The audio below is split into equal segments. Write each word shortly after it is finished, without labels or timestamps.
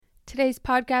Today's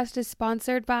podcast is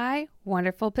sponsored by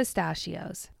Wonderful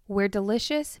Pistachios, where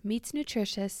delicious meets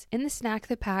nutritious in the snack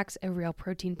that packs a real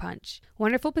protein punch.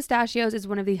 Wonderful Pistachios is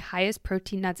one of the highest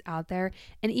protein nuts out there,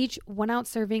 and each 1 ounce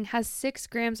serving has 6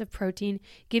 grams of protein,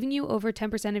 giving you over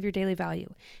 10% of your daily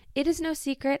value. It is no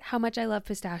secret how much I love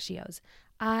pistachios.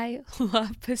 I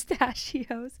love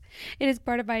pistachios. It is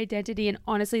part of my identity, and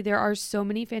honestly, there are so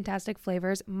many fantastic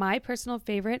flavors. My personal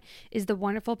favorite is the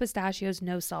Wonderful Pistachios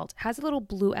No Salt. It has a little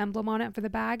blue emblem on it for the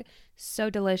bag.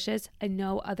 So delicious. I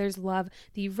know others love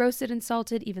the roasted and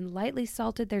salted, even lightly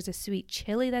salted. There's a sweet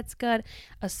chili that's good,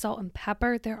 a salt and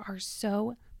pepper. There are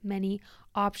so many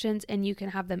options, and you can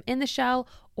have them in the shell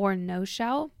or no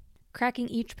shell. Cracking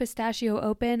each pistachio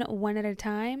open one at a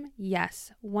time?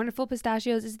 Yes, Wonderful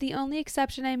Pistachios is the only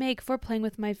exception I make for playing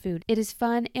with my food. It is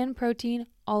fun and protein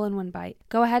all in one bite.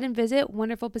 Go ahead and visit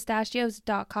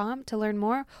wonderfulpistachios.com to learn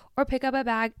more or pick up a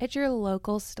bag at your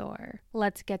local store.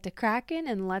 Let's get to cracking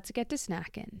and let's get to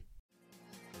snacking.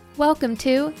 Welcome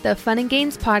to the Fun and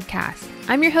Gains Podcast.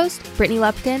 I'm your host, Brittany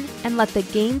Lupton, and let the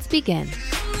gains begin.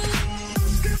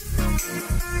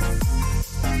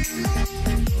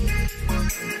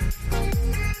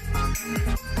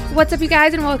 What's up, you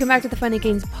guys, and welcome back to the Fun and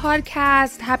Gains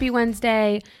Podcast. Happy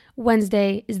Wednesday.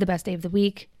 Wednesday is the best day of the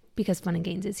week because Fun and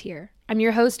Gains is here. I'm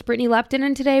your host, Brittany Lupton,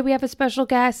 and today we have a special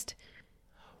guest.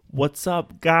 What's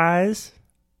up, guys?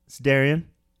 It's Darian.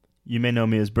 You may know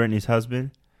me as Brittany's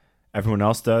husband. Everyone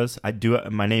else does.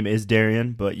 My name is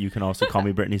Darian, but you can also call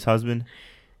me Brittany's husband.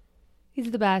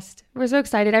 He's the best. We're so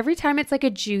excited. Every time it's like a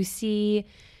juicy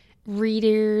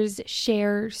readers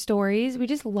share stories. We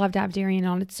just love to have Darian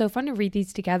on. It's so fun to read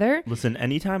these together. Listen,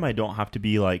 anytime I don't have to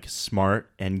be like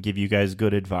smart and give you guys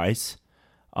good advice,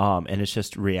 and it's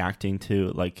just reacting to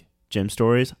like gym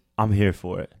stories, I'm here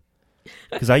for it.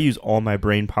 Because I use all my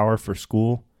brain power for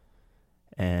school.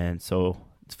 And so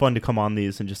it's fun to come on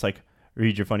these and just like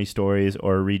read your funny stories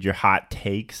or read your hot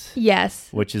takes. Yes.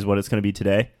 Which is what it's going to be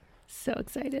today. So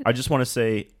excited. I just want to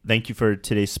say thank you for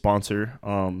today's sponsor,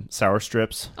 Sour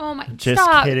Strips. Oh my, just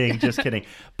stop. Just kidding.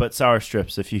 But Sour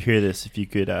Strips, if you hear this, if you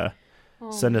could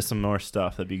send us some more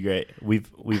stuff, that'd be great. We've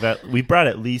brought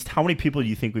at least, how many people do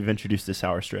you think we've introduced to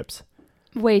Sour Strips?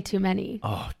 Way too many.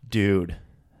 Oh, dude.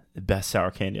 The best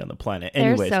sour candy on the planet.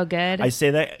 They're Anyways, so good. I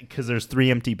say that because there's 3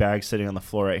 empty bags sitting on the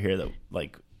floor right here that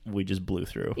like we just blew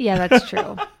through. Yeah, that's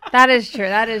true. That is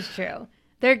true.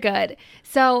 They're good.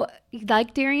 So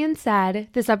like Darian said,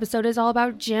 this episode is all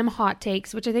about gym hot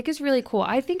takes, which I think is really cool.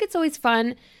 I think it's always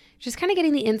fun just kind of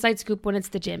getting the inside scoop when it's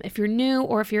the gym. If you're new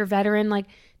or if you're a veteran, like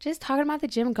just talking about the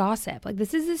gym gossip. Like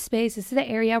this is the space, this is the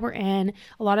area we're in.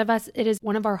 A lot of us, it is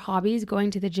one of our hobbies, going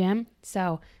to the gym.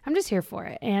 So I'm just here for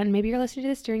it. And maybe you're listening to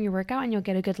this during your workout and you'll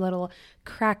get a good little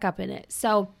crack up in it.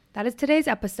 So that is today's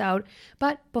episode.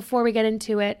 But before we get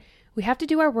into it, we have to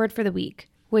do our word for the week,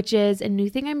 which is a new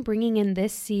thing I'm bringing in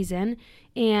this season.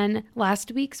 And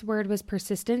last week's word was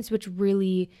persistence, which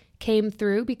really came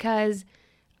through because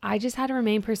I just had to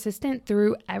remain persistent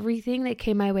through everything that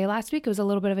came my way last week. It was a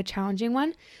little bit of a challenging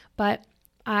one, but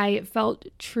I felt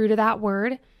true to that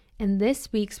word. And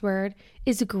this week's word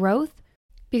is growth,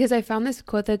 because I found this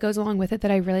quote that goes along with it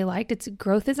that I really liked. It's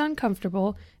growth is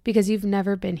uncomfortable because you've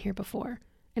never been here before.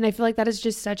 And I feel like that is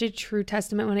just such a true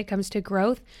testament when it comes to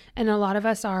growth. And a lot of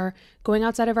us are going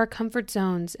outside of our comfort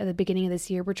zones at the beginning of this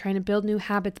year. We're trying to build new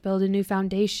habits, build a new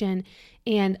foundation,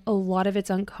 and a lot of it's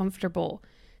uncomfortable.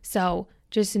 So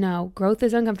just know growth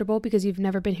is uncomfortable because you've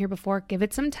never been here before. Give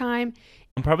it some time.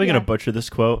 I'm probably going to butcher this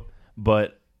quote,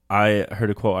 but I heard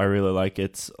a quote I really like.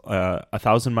 It's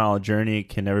 1,000-mile journey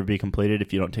can never be completed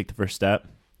if you don't take the first step.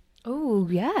 Oh,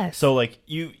 yes. So like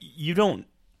you don't,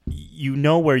 you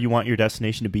know where you want your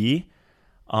destination to be.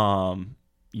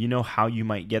 You know how you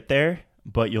might get there,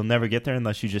 but you'll never get there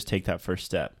unless you just take that first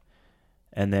step.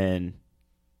 And then,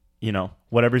 you know,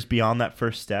 whatever's beyond that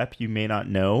first step, you may not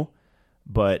know,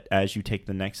 but as you take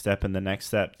the next step and the next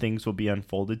step, things will be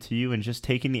unfolded to you, and just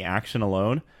taking the action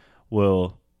alone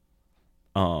will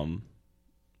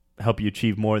help you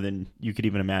achieve more than you could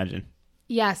even imagine.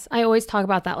 Yes, I always talk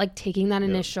about that, like taking that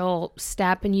initial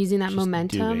step and using that just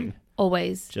momentum.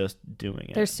 Always. Just doing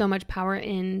it. There's so much power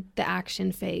in the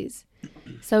action phase.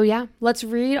 So yeah, let's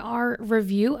read our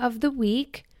review of the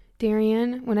week.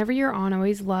 Darian, whenever you're on, I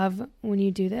always love when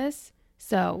you do this.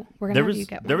 So we're going to have you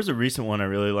get one. There was a recent one I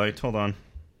really liked. Hold on.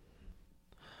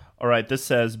 All right, this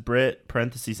says, Britt,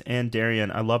 parentheses, and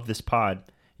Darian, I love this pod.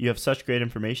 You have such great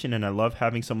information, and I love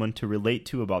having someone to relate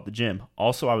to about the gym.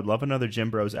 Also, I would love another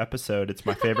Gym Bros episode. It's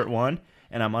my favorite one,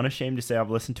 and I'm unashamed to say I've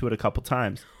listened to it a couple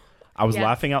times. I was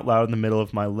laughing out loud in the middle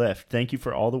of my lift. Thank you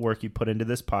for all the work you put into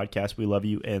this podcast. We love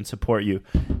you and support you.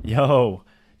 Yo,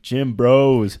 Gym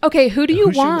bros. Okay, who do you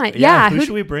want? Who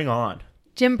should we bring on?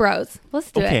 Gym bros.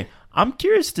 Let's do it. Okay, I'm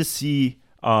curious to see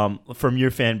from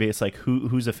your fan base, like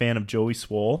who's a fan of Joey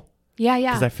Swole. Yeah.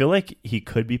 Because I feel like he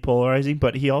could be polarizing,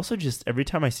 but he also just, every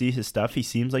time I see his stuff, he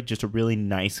seems like just a really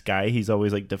nice guy. He's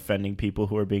always like defending people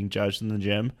who are being judged in the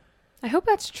gym. I hope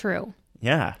that's true.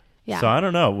 Yeah. Yeah. So I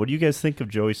don't know. What do you guys think of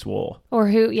Joey Swole? Or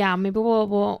who? Yeah, maybe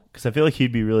we'll. Because I feel like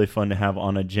he'd be really fun to have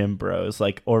on a Gym Bros,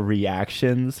 like, or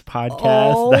reactions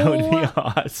podcast. Oh. That would be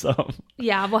awesome.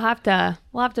 Yeah, we'll have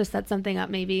to set something up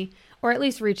maybe, or at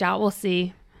least reach out. We'll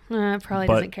see. Probably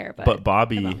doesn't care, but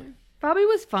Bobby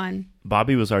was fun.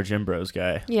 Bobby was our Gym Bros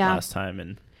guy last time,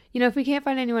 and if we can't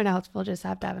find anyone else, we'll just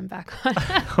have to have him back on.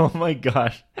 Oh my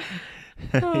gosh.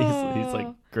 He's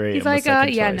like great. He's like,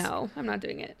 yeah, no, I'm not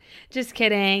doing it. Just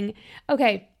kidding.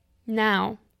 Okay,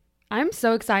 now I'm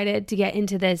so excited to get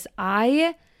into this.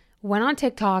 I went on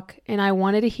TikTok and I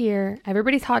wanted to hear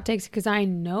everybody's hot takes because I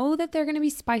know that they're going to be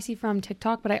spicy from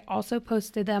TikTok, but I also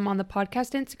posted them on the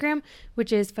podcast Instagram,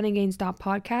 which is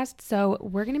funandgains.podcast. So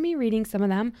we're going to be reading some of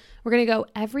them. We're going to go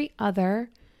every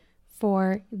other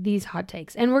for these hot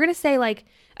takes. And we're going to say, like,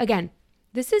 again,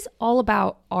 this is all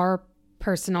about our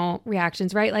personal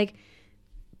reactions, right? Like,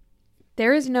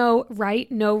 there is no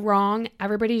right, no wrong.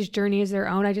 Everybody's journey is their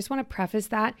own. I just want to preface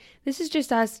that. This is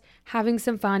just us having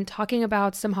some fun, talking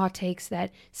about some hot takes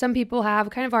that some people have,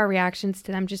 kind of our reactions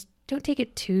to them. Just don't take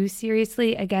it too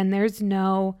seriously. Again, there's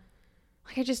no,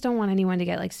 like, I just don't want anyone to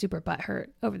get like super butthurt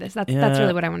over this. That's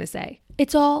really what I want to say.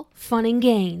 It's all fun and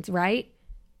gains, right?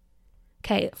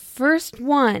 Okay, first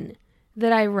one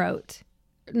that I wrote.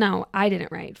 No, I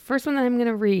didn't write. First one that I'm going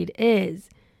to read is...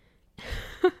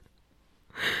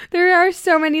 There are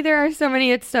so many.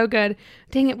 It's so good.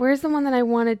 Dang it. Where's the one that I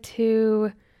wanted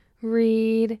to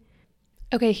read?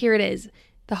 Okay, here it is.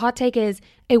 The hot take is,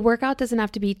 a workout doesn't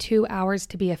have to be 2 hours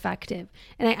to be effective.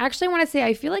 And I actually want to say,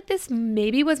 I feel like this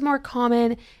maybe was more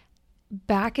common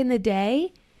back in the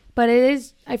day, but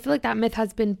I feel like that myth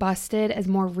has been busted as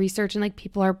more research and like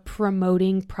people are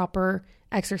promoting proper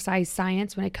exercise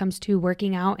science when it comes to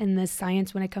working out and the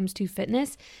science when it comes to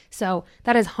fitness. So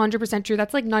that is 100% true.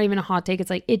 That's like not even a hot take. It's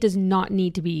like, it does not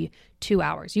need to be 2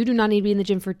 hours. You do not need to be in the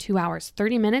gym for 2 hours.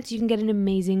 30 minutes, you can get an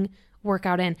amazing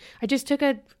workout in. I just took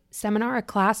a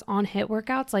class on HIIT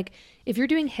workouts. Like, if you're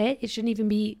doing HIIT, it shouldn't even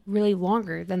be really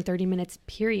longer than 30 minutes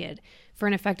period for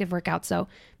an effective workout. So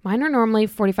mine are normally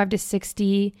 45 to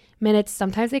 60 minutes.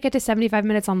 Sometimes they get to 75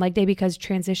 minutes on leg day because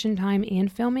transition time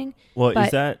and filming. Well,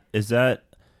 is that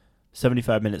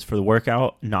 75 minutes for the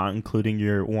workout, not including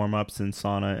your warm-ups and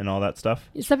sauna and all that stuff?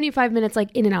 75 minutes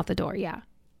like in and out the door, yeah.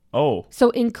 Oh.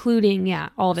 So including,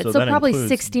 all of it. So probably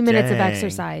 60 minutes of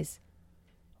exercise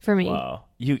for me. Wow.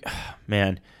 You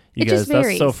guys,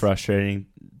 that's so frustrating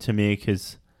to me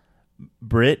because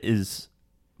Britt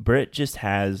just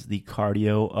has the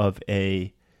cardio of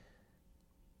a,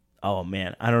 oh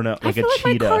man, I don't know, like I feel a like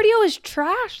cheetah. My cardio is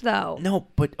trash though. No,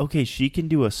 but okay, she can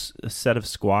do a set of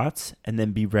squats and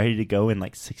then be ready to go in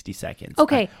like 60 seconds.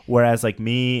 Okay. Whereas like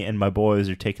me and my boys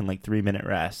are taking like 3-minute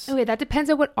rests. Okay, that depends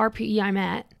on what RPE I'm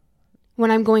at.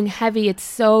 When I'm going heavy, it's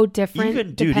so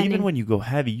different. Even when you go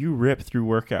heavy, you rip through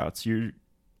workouts.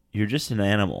 You're just an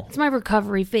animal. It's my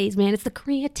recovery phase, man. It's the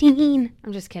creatine.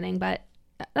 I'm just kidding, but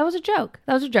that was a joke.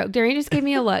 Darian just gave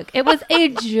me a look. It was a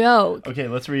joke. Okay,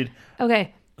 let's read.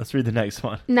 Okay. Let's read the next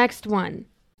one. Next one.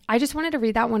 I just wanted to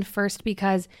read that one first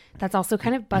because that's also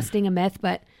kind of busting a myth,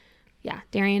 but yeah,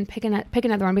 Darian, pick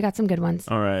another one. We got some good ones.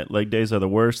 All right, leg days are the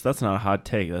worst. That's not a hot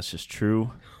take. That's just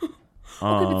true.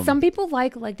 Okay, but some people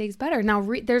like leg days better. Now,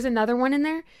 there's another one in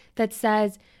there that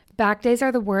says back days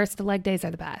are the worst, the leg days are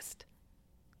the best.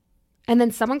 And then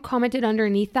someone commented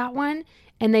underneath that one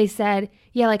and they said,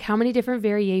 yeah, like how many different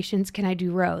variations can I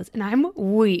do rows? And I'm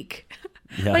weak.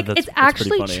 Yeah, like it's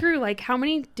actually true. Like how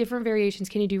many different variations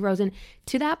can you do rows? And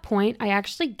to that point, I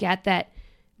actually get that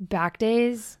back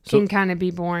days can kind of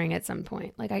be boring at some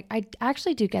point. Like I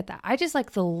actually do get that. I just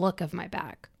like the look of my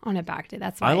back on a back day.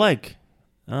 That's why I like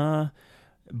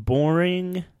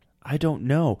boring. I don't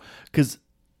know. Because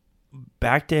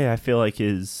back day I feel like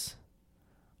is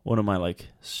one of my like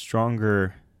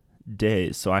stronger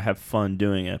days, so I have fun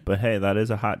doing it. But hey, that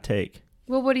is a hot take.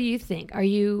 Well, what do you think? Are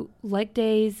you leg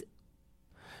days?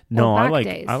 No, I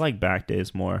like back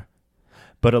days more.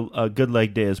 But a good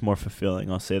leg day is more fulfilling,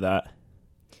 I'll say that.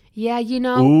 Yeah,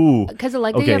 because a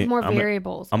leg day you have more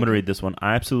variables. I'm going to read this one.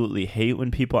 I absolutely hate when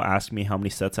people ask me how many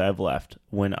sets I have left.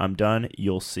 When I'm done,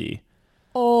 you'll see.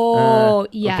 Oh,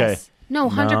 yes. Okay. No,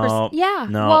 100%. Yeah.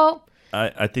 No. Well,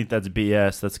 I think that's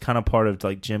BS. That's kind of part of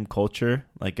like gym culture.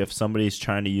 Like if somebody's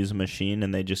trying to use a machine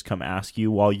and they just come ask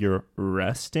you while you're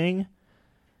resting,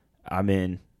 I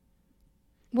mean,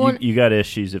 Well, you got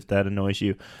issues if that annoys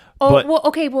you. oh, But well,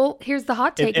 okay. Well, here's the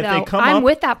hot take, if though. they come I'm up-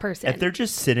 with that person. if they're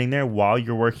just sitting there while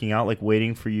you're working out, like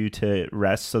waiting for you to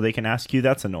rest so they can ask you,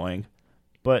 that's annoying.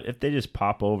 But if they just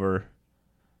pop over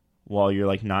while you're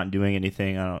like not doing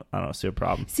anything, I don't see a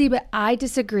problem. See, but I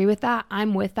disagree with that.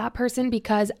 I'm with that person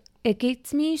because it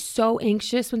gets me so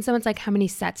anxious when someone's like, how many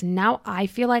sets? Now I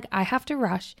feel like I have to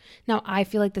rush. Now I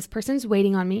feel like this person's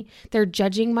waiting on me. They're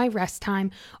judging my rest time.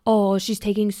 Oh, she's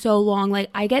taking so long. Like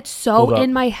I get Hold so up.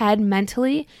 in my head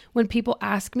mentally when people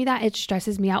ask me that, it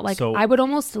stresses me out. Like So- I would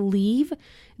almost leave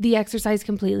the exercise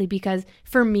completely because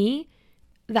for me,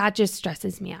 that just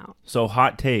stresses me out. So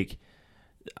hot take.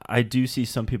 I do see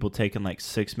some people taking like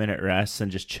 6-minute rests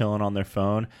and just chilling on their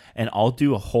phone, and I'll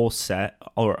do a whole set,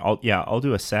 or I'll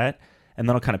do a set, and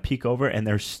then I'll kind of peek over, and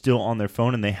they're still on their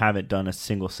phone and they haven't done a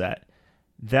single set.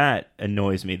 That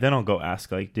annoys me. Then I'll go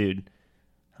ask, like, dude,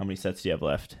 how many sets do you have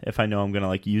left? If I know I'm gonna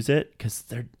like use it, because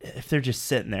if they're just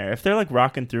sitting there, if they're like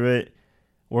rocking through it,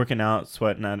 working out,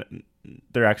 sweating out,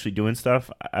 they're actually doing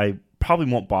stuff, I probably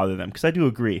won't bother them because I do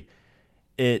agree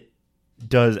it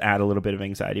does add a little bit of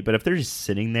anxiety. But if they're just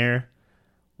sitting there,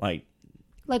 like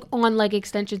On leg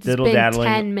extensions, it's been diddle-daddling.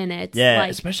 10 minutes. yeah,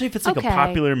 Like, especially if it's like okay. a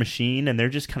popular machine and they're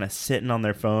just kind of sitting on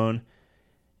their phone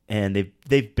and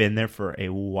they've been there for a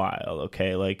while.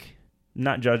 Okay, like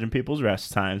not judging people's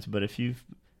rest times, but if you've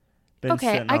been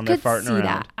okay, sitting I on there could farting see around,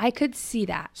 that. I could see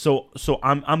that. so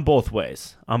I'm both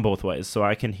ways. I'm both ways. So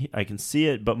I can see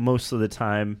it, but most of the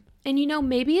time. And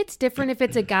maybe it's different if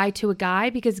it's a guy to a guy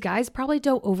because guys probably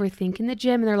don't overthink in the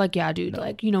gym and they're like, yeah, dude,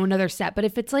 like, another set. But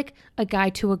if it's like a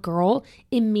guy to a girl,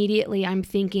 immediately I'm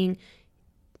thinking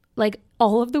like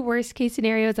all of the worst case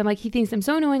scenarios. I'm like, he thinks I'm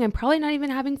so annoying. I'm probably not even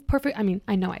having perfect. I mean,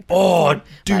 I know I. Oh,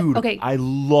 dude. Okay. I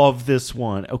love this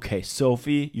one. Okay,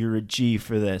 Sophie, you're a G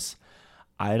for this.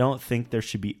 I don't think there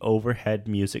should be overhead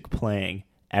music playing.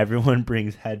 Everyone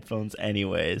brings headphones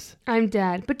anyways. I'm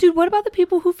dead. But dude, what about the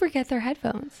people who forget their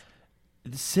headphones?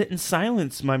 Sit in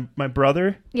silence, my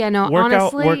brother. Yeah, no, work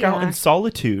honestly, out in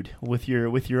solitude with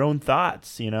your own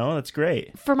thoughts. That's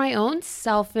great. For my own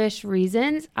selfish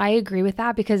reasons, I agree with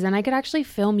that because then I could actually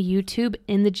film YouTube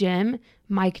in the gym,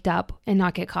 mic'd up, and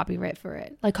not get copyright for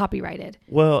it, like copyrighted.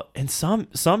 Well, and some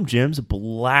gyms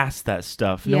blast that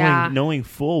stuff, Yeah. knowing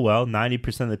full well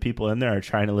 90% of the people in there are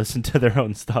trying to listen to their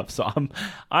own stuff. So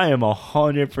I am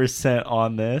 100%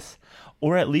 on this,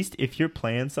 or at least if you're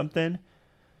playing something,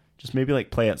 just maybe like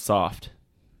play it soft.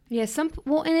 Yeah,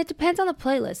 and it depends on the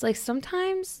playlist. Like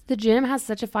sometimes the gym has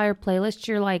such a fire playlist,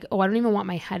 you're like, oh, I don't even want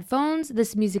my headphones.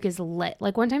 This music is lit.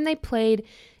 Like one time they played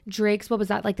Drake's, what was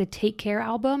that? Like the Take Care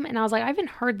album. And I was like, I haven't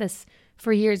heard this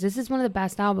for years. This is one of the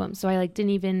best albums. So I like didn't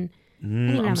even have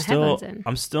my headphones in.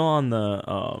 I'm still on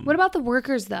the. What about the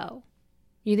workers though?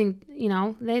 You think, they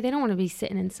don't want to be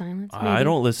sitting in silence? I maybe?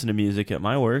 don't listen to music at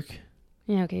my work.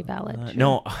 Yeah, okay, valid. True.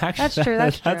 No, actually, That's true,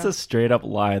 that's that's true. a straight up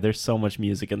lie. There's so much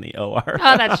music in the OR.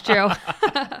 Oh, that's true.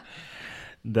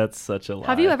 That's such a lie.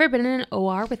 Have you ever been in an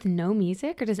OR with no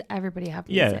music, or does everybody have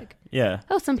music? Yeah.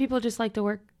 Oh, some people just like to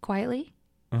work quietly.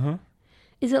 Uh-huh.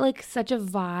 Is it like such a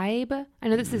vibe? I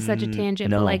know this is such a tangent,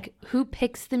 no. but like who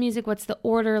picks the music? What's the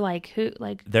order? Like who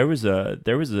like There was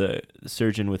a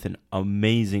surgeon with an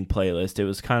amazing playlist. It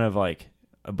was kind of like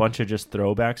a bunch of just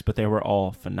throwbacks, but they were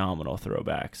all phenomenal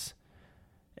throwbacks.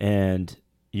 And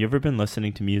you ever been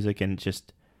listening to music and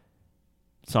just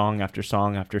song after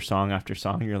song after song after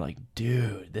song, you're like,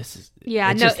 dude, this is yeah,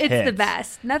 it no, just it's the hits.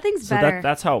 best. Nothing's So better.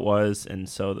 that's how it was, and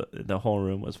so the whole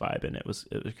room was vibing. It was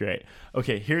great.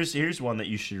 Okay, here's one that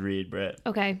you should read, Brett.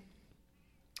 Okay.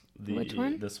 Which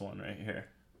one? This one right here.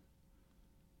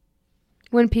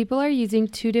 When people are using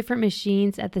two different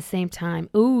machines at the same time.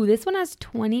 Ooh, this one has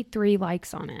 23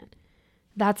 likes on it.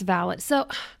 That's valid. So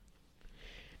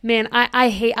man, I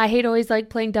hate always like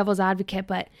playing devil's advocate,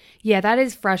 but yeah, that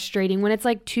is frustrating when it's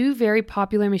like two very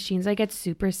popular machines like at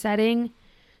supersetting.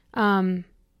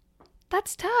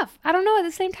 That's tough. I don't know. At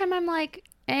the same time, I'm like,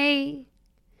 hey,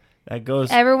 That goes.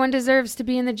 everyone deserves to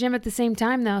be in the gym at the same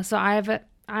time though. So I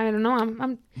don't know.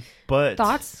 I'm But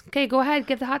thoughts. Okay, go ahead.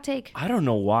 Give the hot take. I don't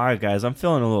know why, guys. I'm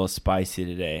feeling a little spicy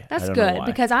today. That's I don't know good why.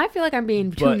 because I feel like I'm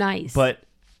being too nice. But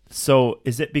so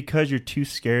is it because you're too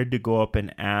scared to go up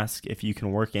and ask if you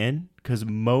can work in? Because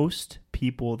most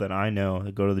people that I know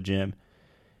that go to the gym,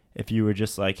 if you were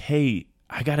just like, hey,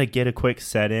 I got to get a quick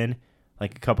set in,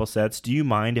 like a couple sets, do you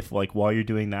mind if like while you're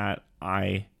doing that,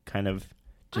 I kind of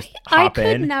just hop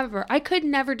in? I could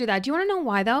never do that. Do you want to know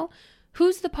why though?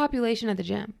 Who's the population of the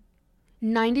gym?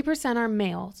 90% are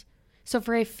males. So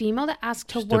for a female to ask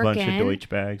to Just work a bunch in, of Deutsch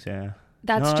bags, yeah.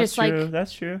 that's No, just true. like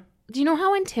That's true. Do you know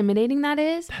how intimidating that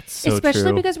is? That's so Especially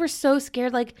true. because we're so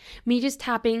scared. Like me just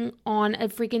tapping on a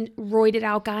freaking roided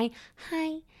out guy.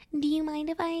 Hi, do you mind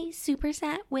if I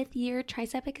superset with your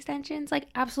tricep extensions? Like,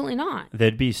 absolutely not.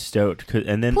 They'd be stoked.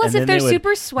 And then, Plus, and then if they're they would,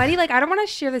 super sweaty, like I don't want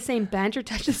to share the same bench or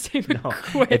touch the same No.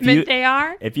 equipment they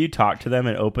are. If you talk to them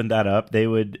and open that up, they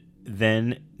would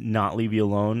then not leave you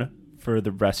alone for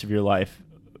the rest of your life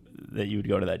that you would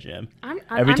go to that gym.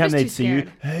 Every time just they'd too see you,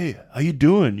 scared. hey, how you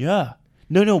doing? Yeah.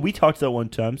 No, we talked that one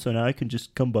time, so now I can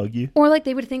just come bug you. Or like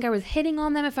they would think I was hitting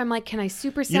on them if I'm like, can I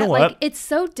superset? You know Like what? it's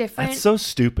so different. That's so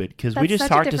stupid because we That's just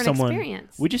such a talked to different someone.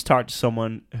 experience. We just talked to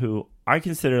someone who I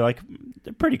consider like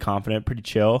they're pretty confident, pretty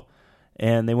chill,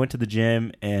 and they went to the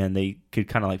gym and they could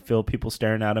kind of like feel people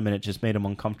staring at them, and it just made them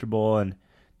uncomfortable, and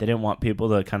they didn't want people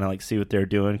to kind of like see what they're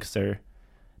doing because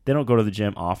they don't go to the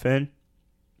gym often.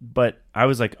 But I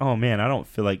was like, oh man, I don't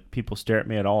feel like people stare at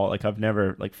me at all. Like I've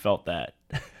never like felt that.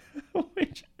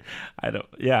 Which I don't.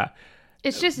 Yeah.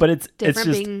 It's just, But it's different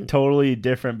just being, totally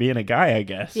different being a guy, I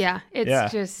guess. yeah, it's Yeah.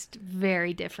 just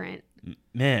very different.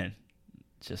 Man,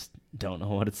 just don't know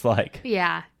what it's like.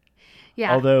 Yeah,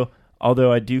 yeah.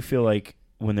 Although I do feel like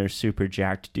when there's super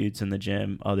jacked dudes in the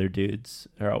gym, other dudes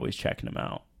are always checking them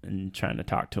out and trying to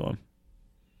talk to them.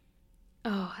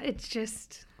 Oh, it's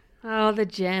just, the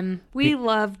gym. We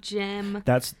love gym.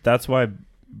 That's why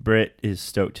Britt is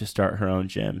stoked to start her own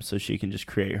gym so she can just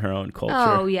create her own culture.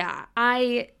 Oh yeah.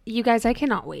 You guys, I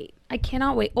cannot wait. I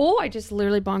cannot wait. Oh, I just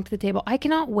literally bonked the table. I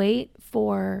cannot wait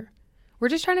we're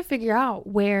just trying to figure out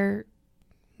where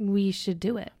we should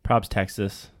do it. Props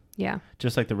Texas. Yeah.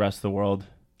 Just like the rest of the world.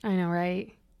 I know,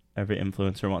 right? Every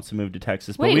influencer wants to move to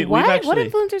Texas. Wait, But what? we've actually, What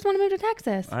influencers want to move to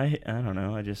Texas? I don't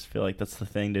know. I just feel like that's the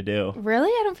thing to do. Really?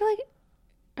 I don't feel like.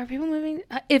 Are people moving?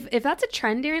 If that's a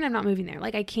trend, Darren, I'm not moving there.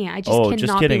 Like I can't. I just cannot.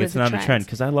 Just kidding. Be It's with not the a trend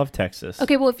because I love Texas.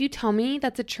 Okay, well, if you tell me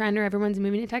that's a trend or everyone's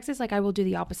moving to Texas, like I will do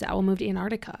the opposite. I will move to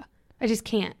Antarctica. I just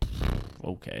can't.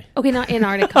 Okay. Okay, not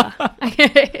Antarctica.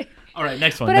 All right,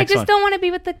 next one. But next I just one. don't want to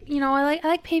be with the, I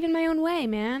like paving my own way,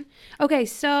 man. Okay,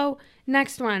 so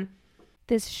next one.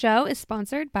 This show is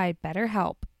sponsored by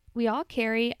BetterHelp. We all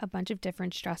carry a bunch of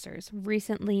different stressors.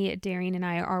 Recently, Darian and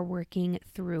I are working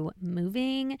through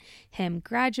moving, him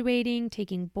graduating,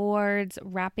 taking boards,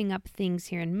 wrapping up things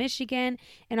here in Michigan,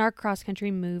 and our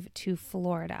cross-country move to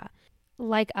Florida.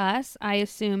 Like us, I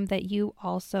assume that you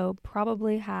also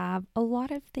probably have a lot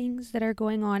of things that are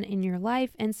going on in your life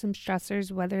and some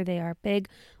stressors, whether they are big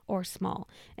or small.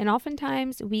 And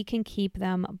oftentimes we can keep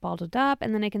them bottled up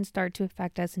and then it can start to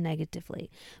affect us negatively.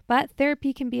 But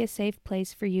therapy can be a safe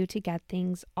place for you to get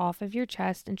things off of your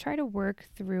chest and try to work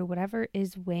through whatever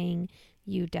is weighing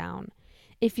you down.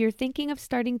 If you're thinking of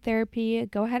starting therapy,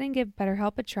 go ahead and give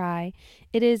BetterHelp a try.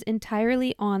 It is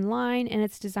entirely online and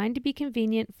it's designed to be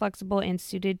convenient, flexible, and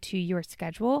suited to your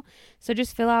schedule. So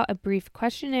just fill out a brief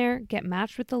questionnaire, get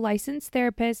matched with a licensed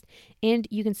therapist, and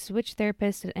you can switch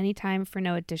therapists at any time for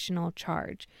no additional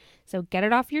charge. So get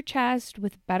it off your chest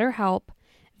with BetterHelp.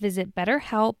 Visit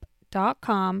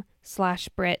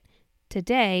betterhelp.com/Brit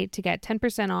today to get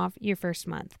 10% off your first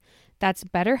month. That's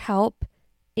BetterHelp,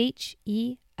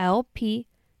 HELP.com/Brit.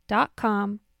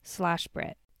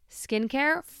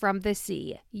 Skincare from the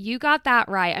sea. You got that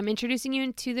right. I'm introducing you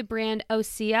into the brand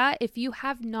Osea. If you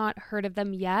have not heard of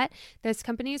them yet, this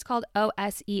company is called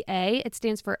OSEA. It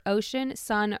stands for Ocean,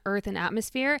 Sun, Earth, and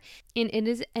Atmosphere, and it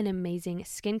is an amazing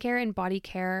skincare and body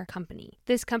care company.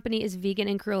 This company is vegan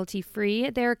and cruelty-free.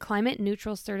 They're climate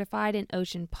neutral certified and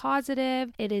ocean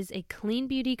positive. It is a clean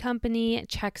beauty company. It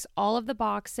checks all of the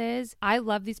boxes. I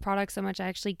love these products so much I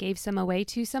actually gave some away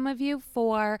to some of you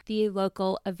for the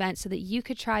local event so that you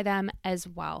could try them as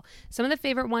well. Some of the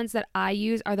favorite ones that I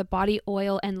use are the body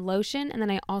oil and lotion, and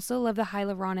then I also love the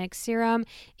hyaluronic serum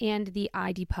and the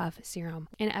ID Puff serum.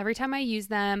 And every time I use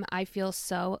them, I feel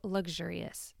so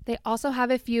luxurious. They also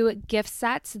have a few gift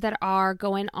sets that are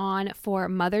going on for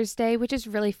Mother's Day, which is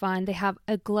really fun. They have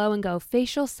a Glow and Go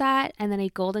facial set and then a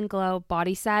Golden Glow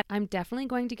body set. I'm definitely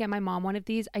going to get my mom one of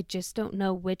these. I just don't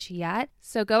know which yet.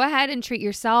 So go ahead and treat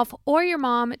yourself or your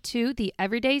mom to the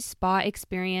everyday spa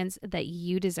experience that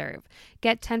you deserve.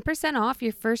 Get 10% off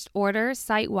your first order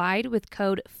site-wide with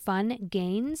code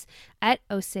FUNGAINS at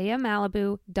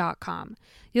OseaMalibu.com.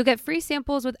 You'll get free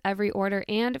samples with every order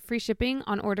and free shipping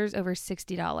on orders over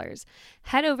 $60.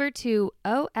 Head over to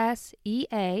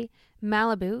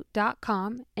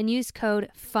OSEAMalibu.com and use code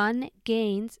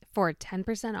FUNGAINS for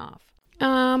 10% off.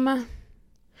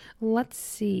 Let's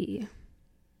see.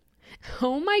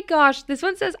 Oh my gosh, this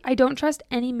one says, I don't trust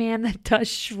any man that does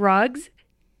shrugs.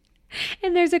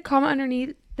 And there's a comment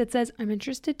underneath that says, I'm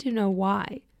interested to know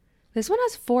why. This one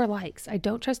has 4 likes. I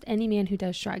don't trust any man who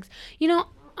does shrugs.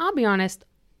 I'll be honest.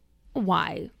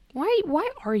 Why? Why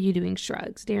are you doing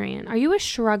shrugs, Darian? Are you a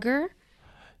shrugger?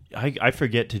 I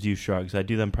forget to do shrugs. I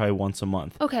do them probably once a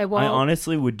month. Okay, well, I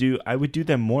honestly would do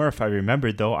them more if I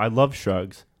remembered, though. I love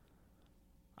shrugs.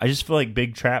 I just feel like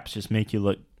big traps just make you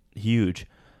look huge.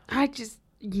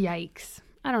 Yikes.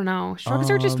 I don't know. Shrugs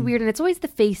are just weird, and it's always the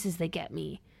faces that get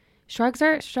me. Shrugs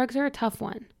are a tough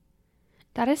one.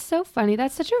 That is so funny.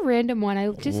 That's such a random one.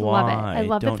 I just love it. I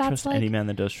love Don't that that's trust any man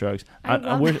that does shrugs.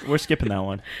 We're skipping that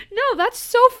one. No, that's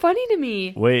so funny to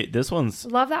me. Wait, this one's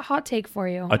Love that hot take for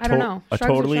you. I don't know. A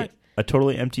Shrugs or shrugs?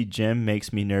 totally empty gym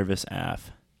makes me nervous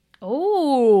af.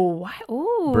 Oh,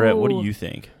 oh. Brett, what do you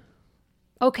think?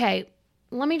 Okay,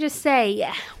 let me just say,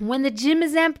 when the gym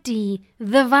is empty,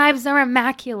 the vibes are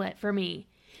immaculate for me.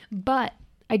 But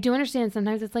I do understand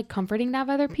sometimes it's like comforting to have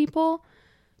other people.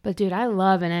 But dude, I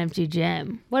love an empty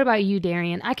gym. What about you,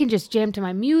 Darian? I can just jam to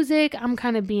my music. I'm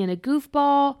kind of being a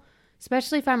goofball,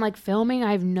 especially if I'm like filming.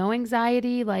 I have no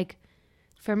anxiety. Like,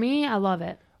 for me, I love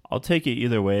it. I'll take it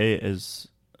either way as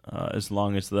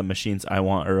long as the machines I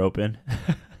want are open.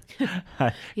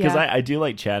 Because I do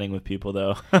like chatting with people,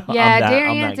 though. Yeah,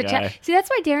 Darian's a chat. See, that's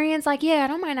why Darian's like, yeah, I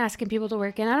don't mind asking people to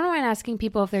work in. I don't mind asking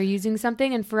people if they're using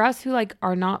something. And for us who like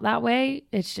are not that way,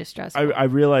 it's just stressful. I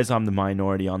realize I'm the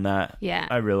minority on that. Yeah.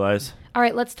 I realize. All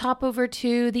right, let's top over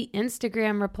to the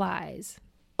Instagram replies.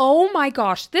 Oh my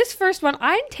gosh, this first one,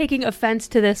 I'm taking offense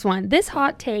to this one. This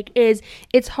hot take is,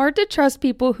 it's hard to trust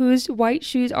people whose white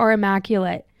shoes are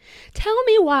immaculate. Tell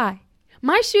me why.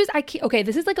 My shoes, okay,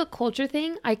 this is like a culture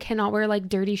thing. I cannot wear like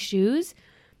dirty shoes.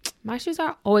 My shoes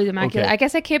are always immaculate. Okay. I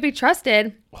guess I can't be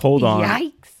trusted. Hold on.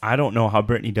 Yikes. I don't know how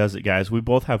Brittany does it, guys. We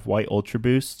both have white Ultra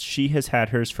Boosts. She has had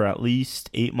hers for at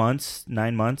least 8 months,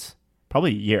 9 months,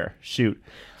 probably a year. Shoot.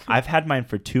 I've had mine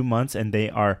for 2 months, and they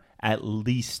are at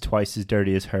least twice as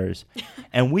dirty as hers.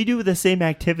 And we do the same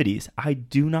activities. I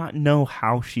do not know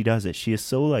how she does it. She is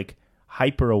so like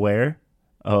hyper aware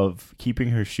of keeping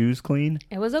her shoes clean.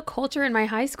 It was a culture in my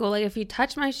high school. Like, if you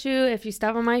touch my shoe, if you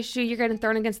step on my shoe, you're getting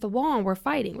thrown against the wall, and we're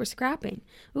fighting. We're scrapping.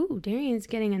 Ooh, Darian's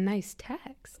getting a nice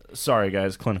text. Sorry,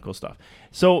 guys, clinical stuff.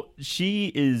 So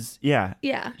she is, yeah.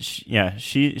 Yeah.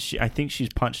 She I think she's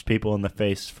punched people in the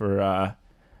face for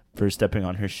stepping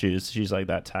on her shoes. She's like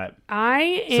that type.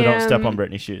 So don't step on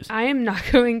Brittany's shoes. I am not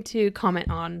going to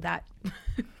comment on that.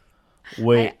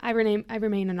 Wait. I remain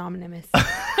anonymous.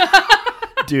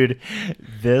 Dude,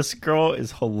 this girl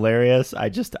is hilarious. I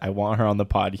want her on the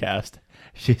podcast.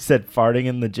 She said farting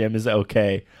in the gym is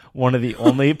okay. One of the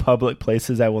only public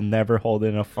places I will never hold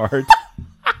in a fart.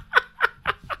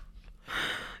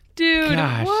 Dude,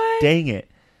 gosh, what? Dang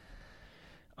it.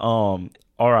 All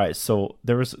right, so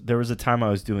there was a time I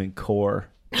was doing core.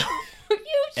 You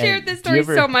shared this story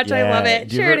so much. Yeah, I love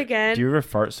it. Share it again. Do you ever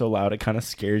fart so loud it kind of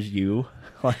scares you?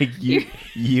 Like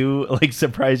you like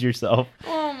surprise yourself.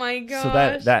 Oh my gosh. So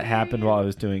that happened while I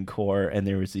was doing core, and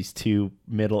there was these two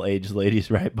middle-aged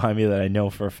ladies right by me that I know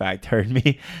for a fact heard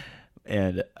me,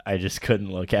 and I just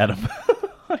couldn't look at them.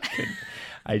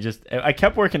 I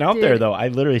kept working out there though. I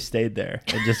literally stayed there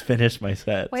and just finished my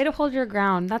sets. Way to hold your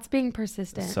ground. That's being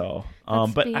persistent. So,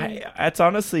 that's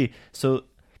honestly, so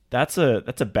that's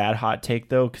a bad hot take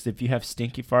though, because if you have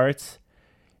stinky farts,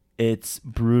 it's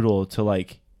brutal to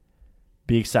like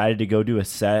be excited to go do a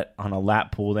set on a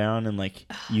lap pull down and like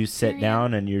you sit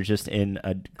down and you're just in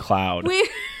a cloud. We're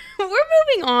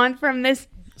moving on from this.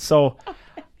 So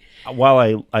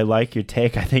while I like your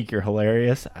take, I think you're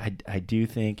hilarious. I do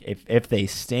think if they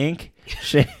stink,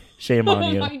 shame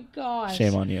on you. Oh my gosh.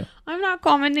 Shame on you. I'm not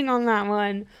commenting on that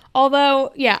one.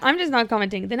 Although, yeah, I'm just not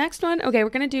commenting. The next one, okay, we're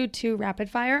going to do 2 rapid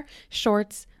fire.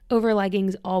 Shorts over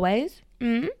leggings always.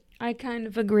 I kind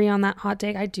of agree on that hot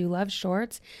take. I do love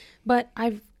shorts, but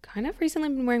I've kind of recently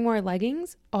been wearing more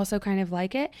leggings. Also kind of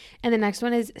like it. And the next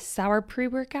one is sour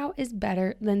pre-workout is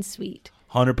better than sweet.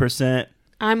 100%.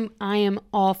 I am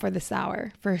all for the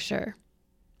sour, for sure.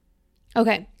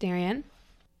 Okay, Darian.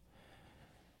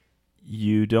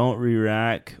 You don't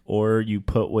re-rack or you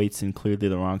put weights in clearly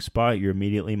the wrong spot. You're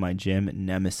immediately my gym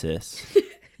nemesis.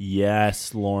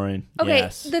 Yes, Lauren. Okay,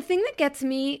 yes. The thing that gets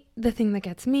me,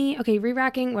 okay,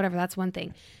 re-racking, whatever, that's one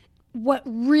thing. What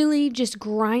really just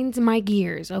grinds my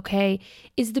gears, okay,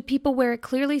 is the people where it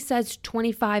clearly says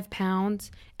 25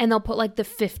 pounds and they'll put like the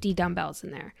 50 dumbbells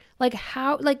in there. Like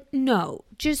how, like, no,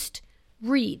 just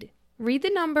read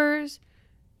the numbers,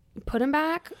 put them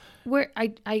back where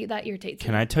that irritates me.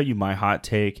 Can I tell you my hot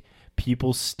take?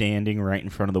 People standing right in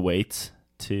front of the weights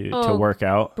to work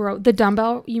out. Bro, the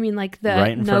dumbbell, you mean like the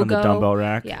right in front of the dumbbell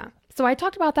rack? Yeah. So I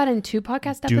talked about that in 2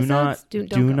 podcast episodes.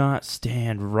 Do not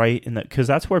stand right in that, because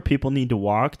that's where people need to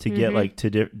walk to get like to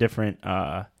different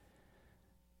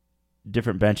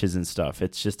different benches and stuff.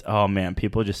 It's just, oh man,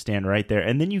 people just stand right there,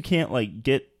 and then you can't like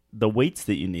get the weights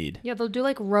that you need. Yeah, they'll do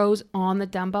like rows on the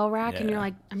dumbbell rack, and Yeah. you're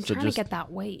like, I'm So trying to get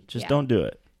that weight. Just Yeah. don't do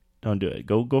it. Don't do it.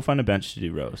 Go find a bench to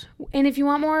do rows. And if you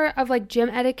want more of like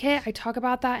gym etiquette, I talk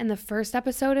about that in the first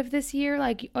episode of this year.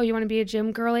 Like, oh, you want to be a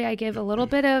gym girly? I give a little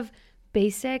bit of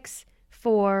basics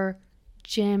for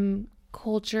gym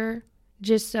culture,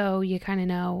 just so you kind of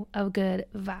know a good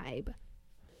vibe.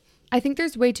 I think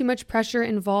there's way too much pressure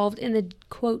involved in the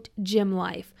quote gym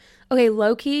life. Okay,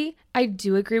 low key, I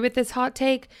do agree with this hot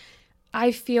take.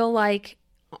 I feel like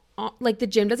the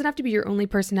gym doesn't have to be your only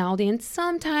personality, and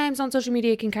sometimes on social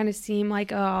media it can kind of seem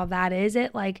like, oh, that is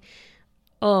it. Like,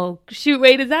 oh shoot,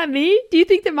 wait, is that me? Do you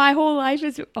think that my whole life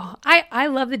is? Oh, I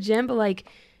love the gym, but like,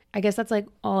 I guess that's like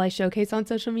all I showcase on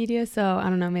social media. So I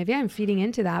don't know, maybe I'm feeding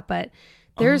into that, but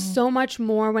there's so much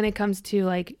more when it comes to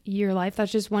like your life.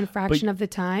 That's just one fraction of the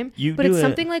time. But it's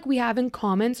something like we have in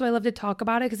common. So I love to talk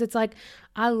about it because it's like,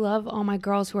 I love all my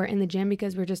girls who are in the gym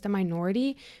because we're just a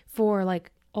minority for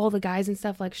like all the guys and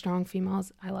stuff, like strong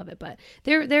females. I love it. But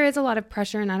there is a lot of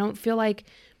pressure, and I don't feel like,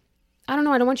 I don't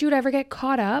know, I don't want you to ever get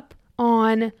caught up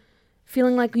on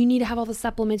feeling like you need to have all the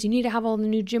supplements, you need to have all the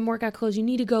new gym workout clothes, you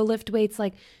need to go lift weights.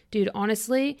 Like, dude,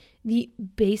 honestly, the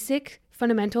basic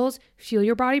fundamentals: fuel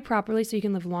your body properly so you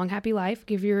can live a long, happy life,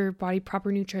 give your body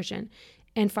proper nutrition,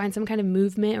 and find some kind of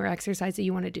movement or exercise that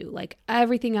you want to do. Like,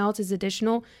 everything else is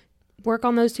additional. Work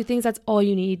on those two things. That's all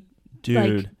you need. Dude.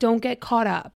 Like, don't get caught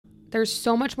up. There's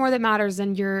so much more that matters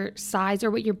than your size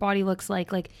or what your body looks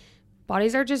like. Like,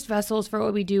 bodies are just vessels for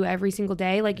what we do every single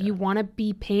day. Like, you want to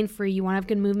be pain-free. You want to have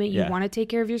good movement. You want to take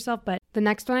care of yourself. But the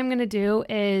next one I'm going to do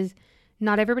is,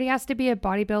 not everybody has to be a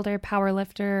bodybuilder, power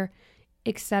lifter,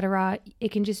 etc.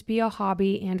 It can just be a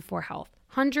hobby and for health.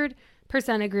 100%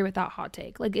 agree with that hot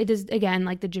take. Like, it is, again,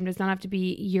 like the gym does not have to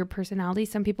be your personality.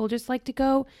 Some people just like to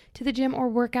go to the gym or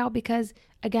work out because,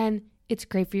 again, it's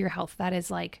great for your health. That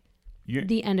is like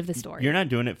the end of the story. You're not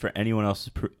doing it for anyone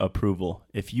else's approval.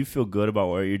 If you feel good about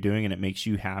what you're doing and it makes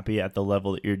you happy at the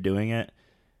level that you're doing it,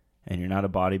 and you're not a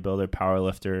bodybuilder,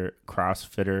 powerlifter,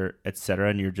 CrossFitter, etc.,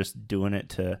 and you're just doing it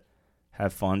to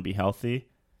have fun, be healthy,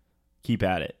 keep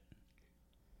at it.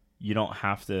 You don't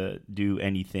have to do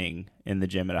anything in the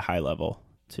gym at a high level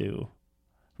to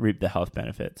reap the health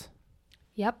benefits.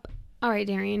 Yep. All right,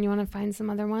 Darian, you want to find some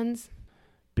other ones?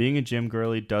 Being a gym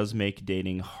girly does make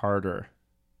dating harder.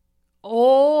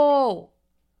 Oh,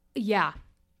 yeah.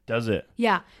 Does it?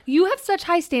 Yeah. You have such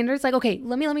high standards. Like, okay,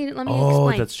 let me explain.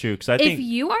 Oh, that's true. Because I think if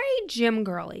you are a gym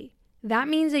girly, that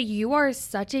means that you are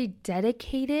such a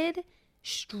dedicated,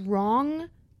 strong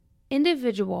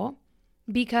individual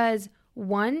because,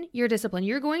 one, you're disciplined.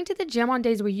 You're going to the gym on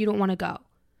days where you don't want to go.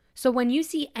 So when you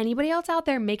see anybody else out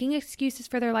there making excuses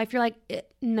for their life, you're like,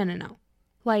 no.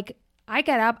 Like, I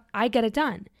get up, I get it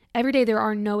done. Every day there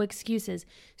are no excuses.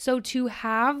 So to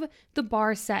have the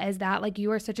bar set as that, like, you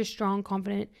are such a strong,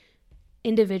 confident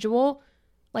individual,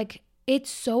 like, it's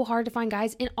so hard to find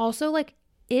guys. And also, like,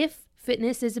 if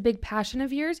fitness is a big passion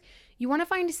of yours, you want to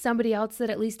find somebody else that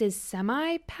at least is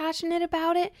semi-passionate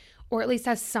about it, or at least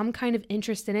has some kind of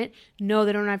interest in it. No,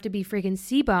 they don't have to be freaking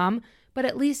C-bum, but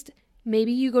at least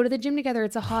maybe you go to the gym together.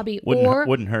 It's a hobby.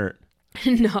 Wouldn't hurt.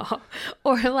 No.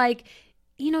 Or like,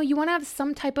 you know, you want to have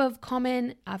some type of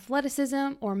common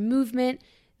athleticism or movement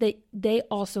that they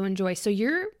also enjoy. So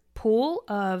your pool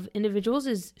of individuals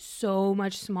is so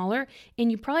much smaller,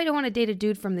 and you probably don't want to date a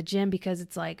dude from the gym because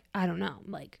it's like, I don't know,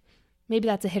 like maybe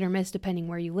that's a hit or miss depending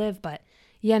where you live. But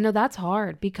yeah, no, that's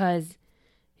hard because,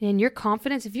 and your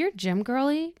confidence, if you're a gym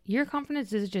girly, your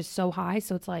confidence is just so high.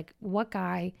 So it's like, what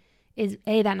guy is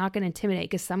that not going to intimidate?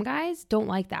 Because some guys don't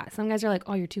like that. Some guys are like,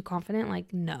 oh, you're too confident.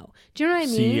 Like, no. Do you know what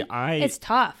I mean? It's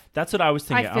tough. That's what I was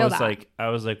thinking. I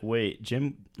was like, wait,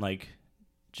 gym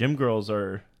girls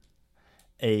are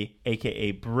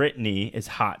AKA Brittany is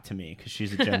hot to me because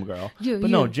she's a gym girl.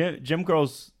 No, gym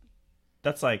girls,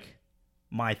 that's like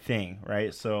my thing,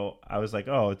 right? So I was like,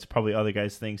 oh, it's probably other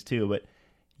guys' things too. But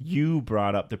you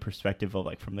brought up the perspective of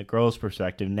like from the girl's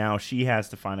perspective. Now she has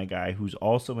to find a guy who's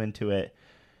also into it.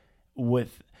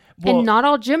 And not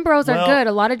all gym bros are good.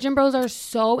 A lot of gym bros are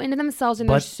so into themselves and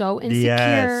they're so insecure.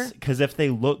 Yes, because if they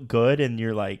look good and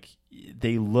you're like,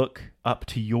 they look up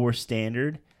to your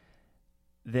standard,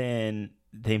 then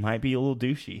they might be a little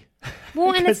douchey.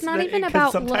 Well, and it's not even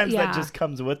about sometimes that just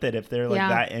comes with it if they're like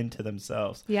that into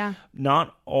themselves. Yeah.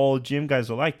 Not all gym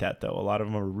guys are like that though. A lot of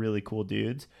them are really cool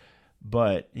dudes.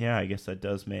 But yeah, I guess that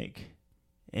does make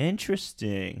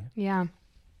interesting. Yeah.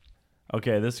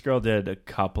 Okay, this girl did a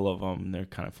couple of them. They're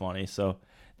kind of funny. So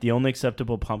The only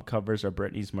acceptable pump covers are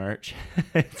Britney's merch.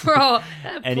 Bro,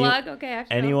 plug. Okay, I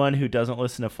anyone who doesn't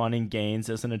listen to Fun and Gains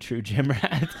isn't a true gym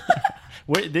rat.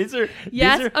 Wait,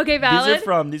 okay,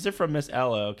 valid. These are from Miss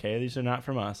Ella. Okay, these are not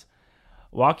from us.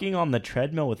 Walking on the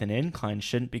treadmill with an incline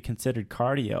shouldn't be considered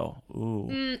cardio.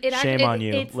 Ooh, shame on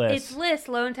you, Liz. It's LISS,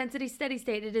 low intensity steady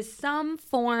state. It is some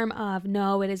form of,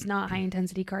 no, it is not high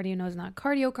intensity cardio. No, it's not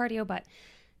cardio, but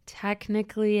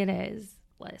technically it is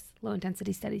LISS, low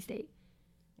intensity steady state.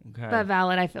 Okay. But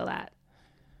valid, I feel that.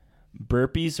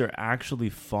 Burpees are actually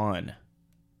fun.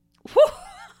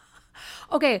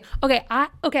 Okay.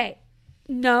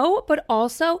 No, but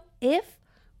also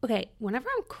whenever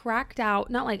I'm cracked out,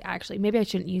 not like actually, maybe I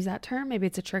shouldn't use that term. Maybe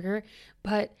it's a trigger.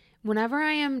 But whenever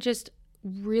I am just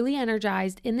really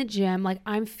energized in the gym, like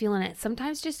I'm feeling it.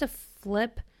 Sometimes just a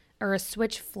flip or a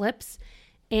switch flips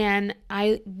and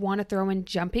I want to throw in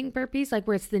jumping burpees, like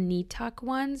where it's the knee tuck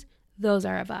ones. Those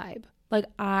are a vibe. Like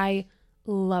I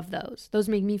love those. Those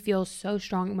make me feel so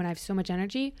strong when I have so much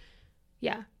energy.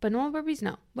 Yeah. But normal burpees,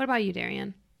 no. What about you,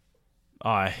 Darian? Oh,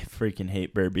 I freaking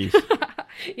hate burpees.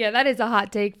 Yeah, that is a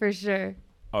hot take for sure.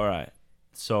 All right.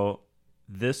 So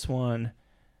this one,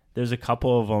 there's a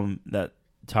couple of them that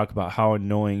talk about how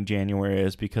annoying January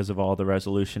is because of all the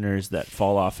resolutioners that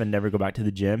fall off and never go back to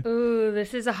the gym. Ooh,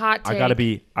 this is a hot take.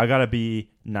 I gotta be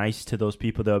nice to those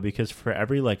people though, because for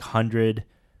every 100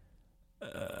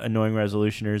 annoying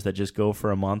resolutioners that just go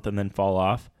for a month and then fall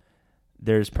off,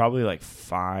 there's probably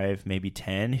 5, maybe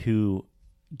 10 who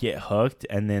get hooked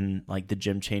and then the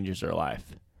gym changes their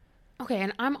life. Okay,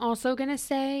 and I'm also going to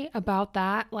say about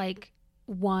that,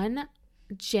 one,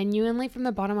 genuinely from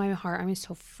the bottom of my heart, I'm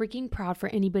so freaking proud for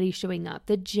anybody showing up.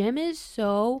 The gym is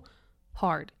so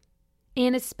hard.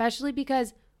 And especially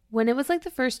because when it was the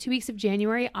first 2 weeks of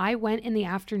January, I went in the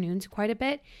afternoons quite a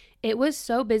bit. It was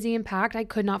so busy and packed, I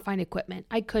could not find equipment.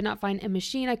 I could not find a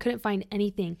machine. I couldn't find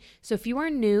anything. So if you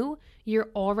are new, you're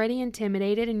already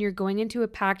intimidated and you're going into a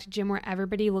packed gym where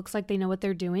everybody looks like they know what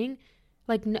they're doing,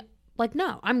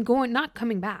 no, I'm not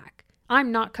coming back.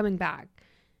 I'm not coming back.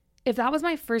 If that was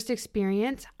my first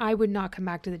experience, I would not come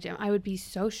back to the gym. I would be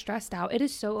so stressed out. It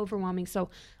is so overwhelming. So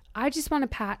I just want to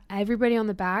pat everybody on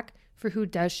the back for who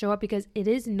does show up because it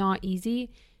is not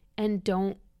easy. And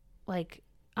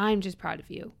I'm just proud of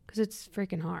you because it's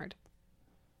freaking hard.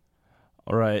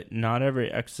 All right. Not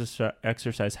every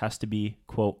exercise has to be,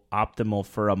 quote, optimal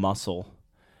for a muscle.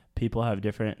 People have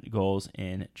different goals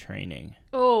in training.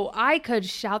 Oh, I could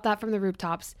shout that from the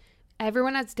rooftops.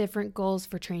 Everyone has different goals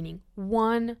for training.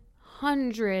 100%.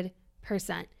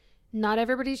 Not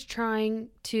everybody's trying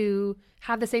to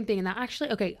have the same thing. And that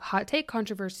actually, hot take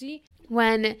controversy.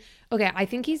 I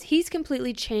think he's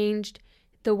completely changed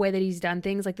the way that he's done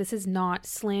things. This is not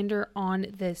slander on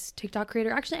this TikTok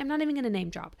creator. Actually, I'm not even going to name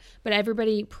drop, but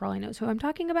everybody probably knows who I'm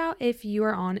talking about if you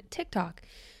are on TikTok.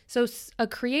 So a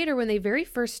creator, when they very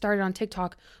first started on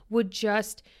TikTok, would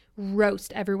just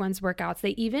roast everyone's workouts.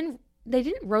 They didn't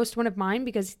roast one of mine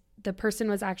because the person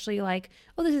was actually like,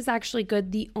 oh, this is actually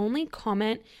good. The only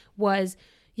comment was,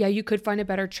 yeah, you could find a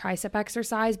better tricep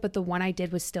exercise, but the one I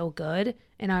did was still good.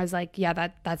 And I was like, yeah,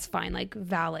 that's fine.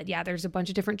 Valid. Yeah, there's a bunch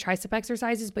of different tricep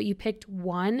exercises, but you picked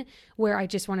one where I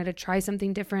just wanted to try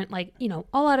something different,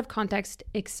 all out of context,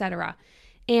 etc.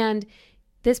 And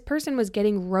this person was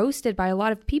getting roasted by a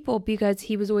lot of people because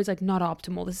he was always not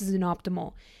optimal. This isn't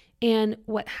optimal. And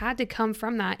what had to come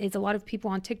from that is a lot of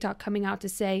people on TikTok coming out to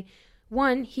say,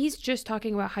 one, he's just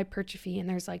talking about hypertrophy and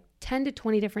there's 10 to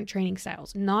 20 different training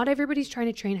styles. Not everybody's trying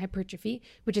to train hypertrophy,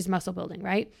 which is muscle building,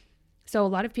 right? So a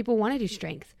lot of people want to do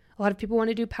strength. A lot of people want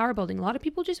to do power building. A lot of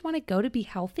people just want to go to be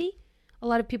healthy. A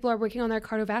lot of people are working on their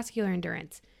cardiovascular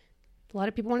endurance. A lot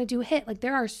of people want to do HIIT.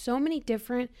 There are so many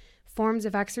different forms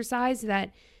of exercise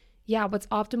that, yeah, what's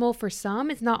optimal for some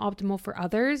is not optimal for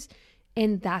others.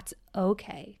 And that's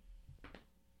okay.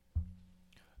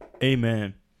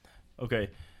 Amen. Okay.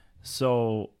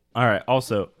 So, all right.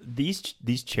 Also, these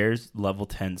chairs level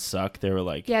 10 suck. They were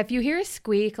yeah, if you hear a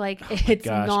squeak, it's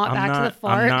not back to the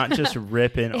fart. I'm not just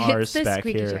ripping our spec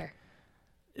here. Chair.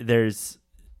 There's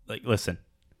listen.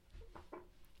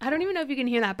 I don't even know if you can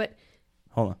hear that, but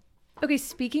hold on. Okay,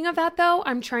 speaking of that though,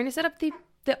 I'm trying to set up the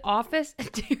office.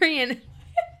 Darian.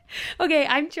 Okay,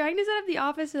 I'm trying to set up the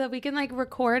office so that we can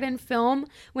record and film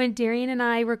when Darian and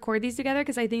I record these together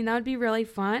because I think that would be really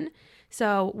fun.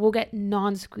 So we'll get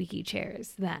non-squeaky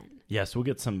chairs then. Yes, we'll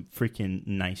get some freaking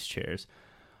nice chairs.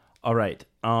 All right.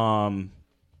 I'm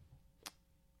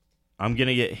going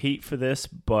to get hate for this,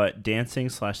 but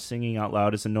dancing/singing out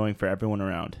loud is annoying for everyone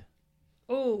around.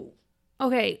 Oh,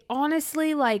 Okay,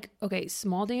 honestly, like, okay,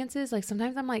 small dances, like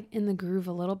sometimes I'm like in the groove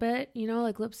a little bit, you know,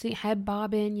 like lip sync, head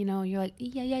bobbing, you know, you're like,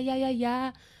 yeah, yeah, yeah, yeah,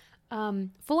 yeah.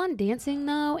 Full on dancing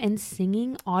though and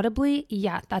singing audibly,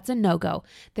 yeah, that's a no-go.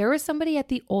 There was somebody at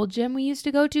the old gym we used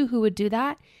to go to who would do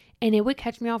that, and it would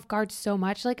catch me off guard so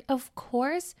much. Like, of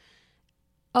course,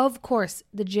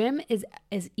 the gym is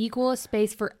as equal a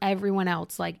space for everyone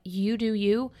else. Like, you do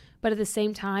you, but at the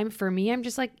same time, for me, I'm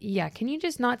just like, yeah, can you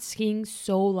just not sing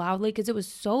so loudly? Because it was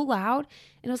so loud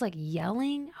and it was like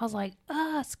yelling. I was like,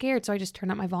 scared. So I just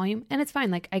turned up my volume and it's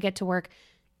fine. Like, I get to work.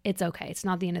 It's okay. It's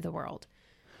not the end of the world.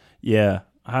 Yeah,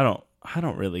 I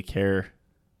don't really care.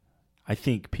 I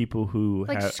think people who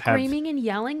like screaming and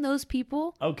yelling, those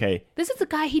people. Okay. This is the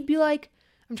guy, he'd be like,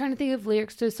 I'm trying to think of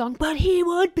lyrics to the song, but he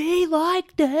would be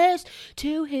like this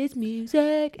to his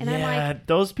music. And I'm like,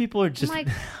 those people are just,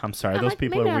 I'm sorry, those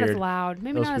people are weird. Maybe not as loud.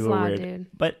 Maybe not as loud, dude.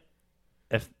 But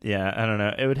I don't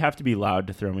know. It would have to be loud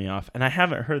to throw me off. And I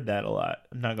haven't heard that a lot.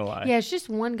 I'm not going to lie. Yeah, it's just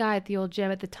one guy at the old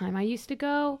gym at the time I used to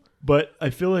go. But I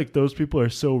feel like those people are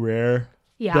so rare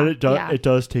that it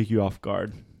does take you off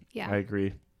guard. Yeah. I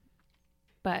agree.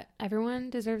 But everyone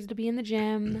deserves to be in the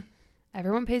gym.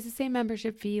 Everyone pays the same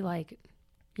membership fee, like,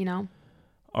 you know.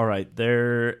 All right,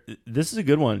 this is a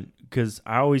good one because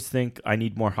I always think I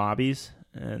need more hobbies.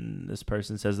 And this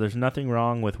person says there's nothing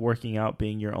wrong with working out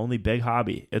being your only big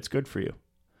hobby. It's good for you.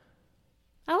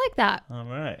 I like that. All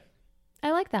right. I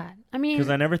like that. I mean,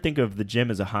 because I never think of the gym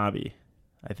as a hobby.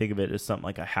 I think of it as something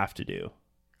like I have to do.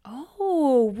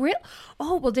 Oh, real?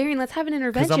 Oh, well, Darian, let's have an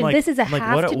intervention. Like, this is a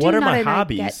have to do, what are not my a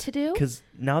hobbies? Get to do. Because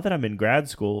now that I'm in grad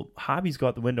school, hobbies go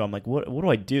out the window. I'm like, what do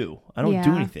I do? I don't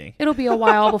do anything. It'll be a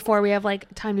while before we have like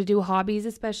time to do hobbies,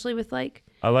 especially with like.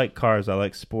 I like cars. I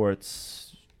like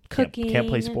sports. Cooking. Can't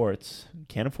play sports.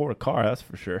 Can't afford a car. That's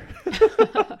for sure.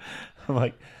 I'm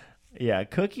like, yeah,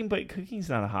 cooking, but cooking's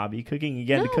not a hobby.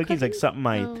 Cooking's like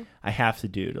something I have to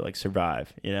do to like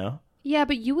survive. You know. Yeah,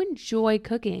 but you enjoy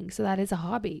cooking, so that is a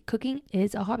hobby. Cooking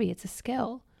is a hobby. It's a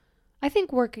skill. I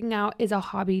think working out is a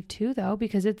hobby too, though,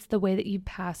 because it's the way that you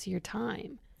pass your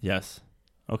time. Yes.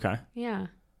 Okay. Yeah,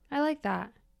 I like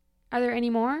that. Are there any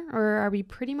more, or are we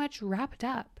pretty much wrapped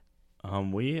up?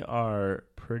 We are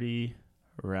pretty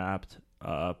wrapped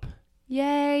up.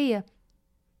 Yay.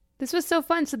 This was so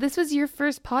fun. So this was your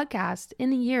first podcast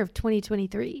in the year of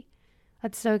 2023.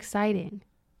 That's so exciting.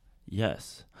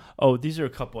 Yes. Oh, these are a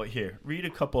couple here. Read a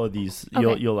couple of these.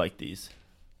 Okay. You'll like these.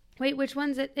 Wait, which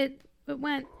ones it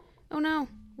went? Oh no.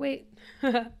 Wait.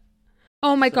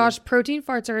 Oh my gosh, protein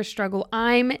farts are a struggle.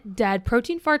 I'm dead.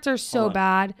 Protein farts are so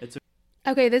bad.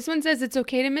 Okay, this one says it's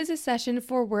okay to miss a session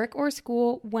for work or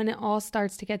school when it all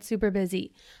starts to get super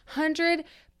busy.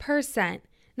 100%.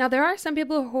 Now, there are some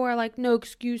people who are like, no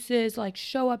excuses, like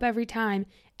show up every time.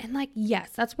 And like,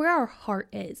 yes, that's where our heart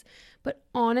is. But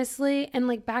honestly, and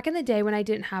like back in the day when I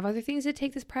didn't have other things to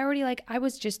take this priority, like I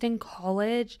was just in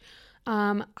college.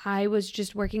 I was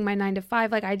just working my 9 to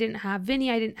 5. Like I didn't have Vinny.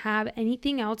 I didn't have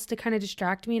anything else to kind of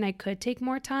distract me and I could take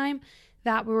more time.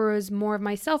 That was more of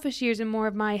my selfish years and more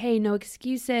of my, hey, no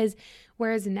excuses.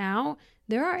 Whereas now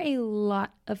there are a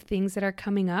lot of things that are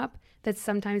coming up that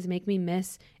sometimes make me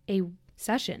miss a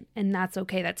session. And that's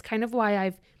okay. That's kind of why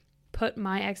I've put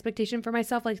my expectation for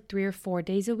myself like 3 or 4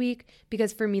 days a week,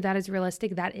 because for me that is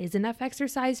realistic. That is enough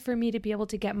exercise for me to be able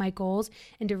to get my goals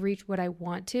and to reach what I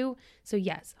want to. So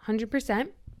yes, 100%.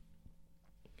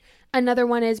 Another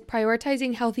one is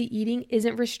prioritizing healthy eating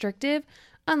isn't restrictive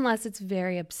unless it's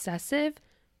very obsessive.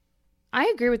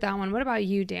 I agree with that one. What about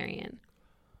you, Darian?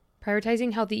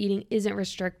 Prioritizing healthy eating isn't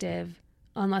restrictive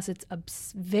unless it's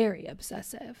very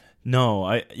obsessive. No,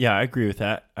 I agree with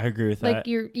that. Like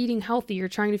you're eating healthy, you're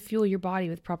trying to fuel your body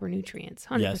with proper nutrients.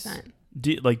 100%.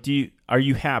 Yes. Are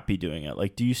you happy doing it?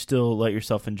 Like, do you still let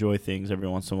yourself enjoy things every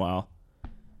once in a while?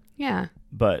 Yeah.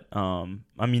 But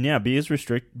I mean, yeah, be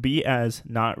as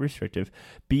not restrictive,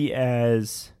 be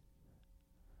as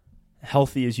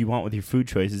healthy as you want with your food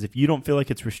choices. If you don't feel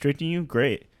like it's restricting you,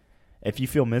 great. If you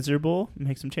feel miserable,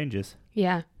 make some changes.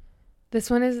 Yeah. This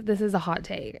is a hot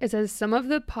take. It says some of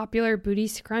the popular booty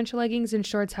scrunch leggings and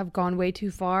shorts have gone way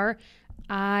too far.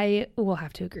 I will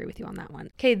have to agree with you on that one.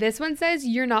 Okay, this one says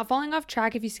you're not falling off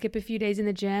track if you skip a few days in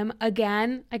the gym.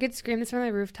 Again, I could scream this from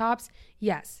the rooftops.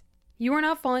 Yes, you are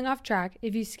not falling off track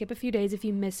if you skip a few days. If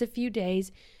you miss a few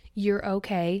days, you're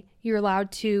okay. You're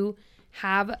allowed to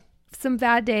have some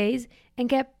bad days and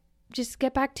get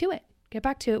back to it. Get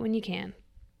back to it when you can.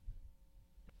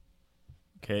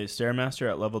 Okay, Stairmaster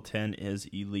at level 10 is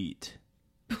elite.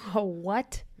 Oh,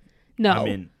 what? No. I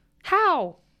mean,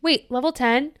 how? Wait, level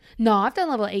 10? No, I've done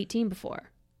level 18 before.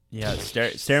 Yeah,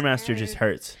 Stairmaster just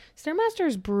hurts. Stairmaster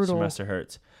is brutal. Stairmaster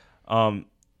hurts.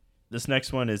 This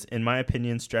next one is, in my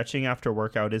opinion, stretching after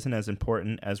workout isn't as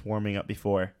important as warming up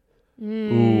before.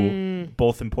 Ooh,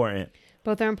 both important.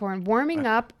 Both are important. Warming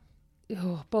up,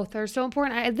 both are so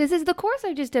important. This is the course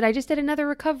I just did. I just did another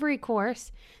recovery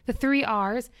course, the 3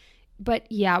 R's. But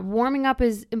yeah, warming up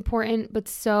is important, but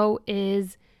so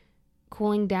is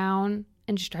cooling down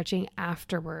and stretching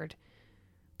afterward.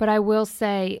 But I will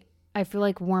say, I feel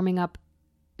like warming up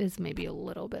is maybe a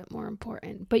little bit more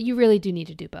important, but you really do need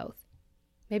to do both.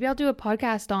 Maybe I'll do a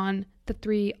podcast on the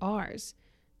 3 R's,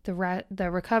 the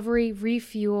recovery,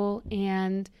 refuel,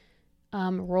 and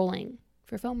rolling,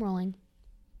 for foam rolling.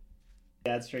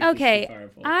 That's right. Okay,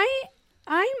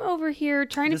 I'm over here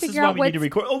trying to figure out what we need to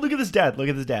record. Oh, look at this dad. Look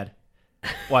at this dad.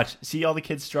 Watch. See all the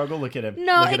kids struggle? Look at him.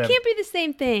 No, it can't be the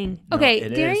same thing. No, okay,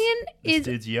 Darian is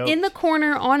in the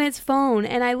corner on his phone,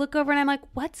 and I look over and I'm like,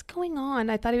 what's going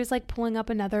on? I thought he was like pulling up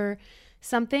another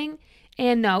something.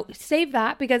 And no, save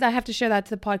that because I have to share that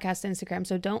to the podcast Instagram.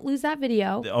 So don't lose that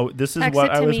video. Oh, this is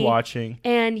what I was watching.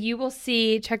 And you will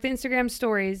see, check the Instagram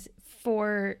stories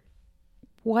for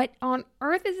what on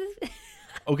earth is this?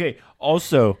 Okay.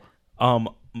 Also,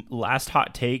 last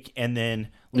hot take, and then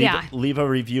leave a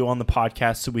review on the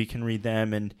podcast so we can read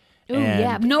them. And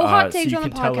yeah, no hot takes on the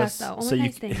podcast though. Only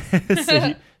nice things.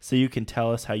 So you can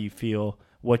tell us how you feel,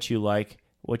 what you like,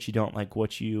 what you don't like,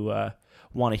 what you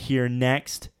want to hear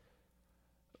next.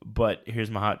 But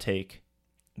here's my hot take.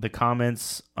 The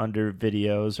comments under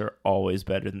videos are always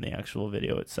better than the actual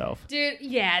video itself. Dude,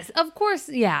 yes. Of course,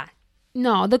 yeah.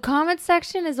 No, the comment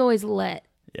section is always lit.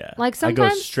 Yeah. Like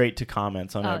sometimes I go straight to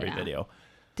comments on every video.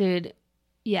 Dude,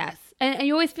 yes. And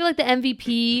you always feel like the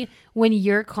MVP when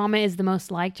your comment is the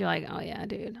most liked. You're like, oh yeah,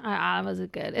 dude, I was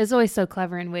good. It's always so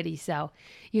clever and witty. So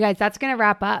you guys, that's going to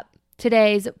wrap up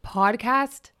today's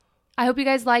podcast. I hope you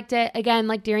guys liked it. Again,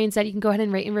 like Darian said, you can go ahead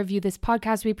and rate and review this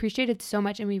podcast. We appreciate it so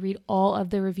much, and we read all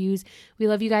of the reviews. We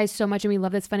love you guys so much, and we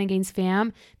love this Fun and Gains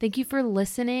fam. Thank you for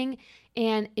listening.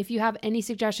 And if you have any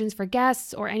suggestions for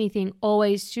guests or anything,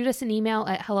 always shoot us an email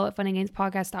at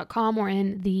hello@funandgainspodcast.com or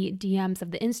in the DMs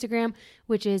of the Instagram,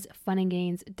 which is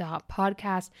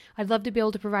funandgains.podcast. I'd love to be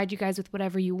able to provide you guys with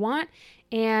whatever you want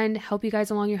and help you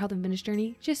guys along your health and fitness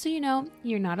journey, just so you know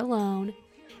you're not alone.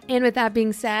 And with that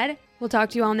being said, we'll talk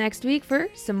to you all next week for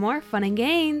some more Fun and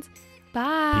Gains.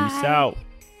 Bye. Peace out.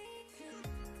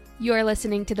 You're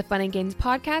listening to the Fun and Gains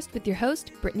podcast with your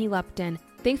host, Brittany Lupton.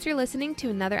 Thanks for listening to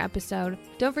another episode.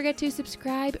 Don't forget to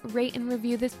subscribe, rate, and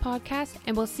review this podcast,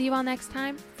 and we'll see you all next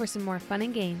time for some more Fun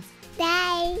and Gains.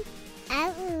 Bye.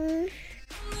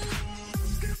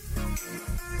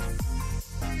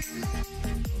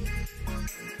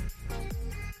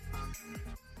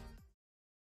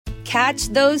 Catch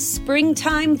those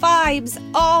springtime vibes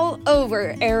all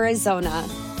over Arizona.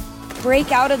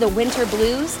 Break out of the winter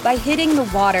blues by hitting the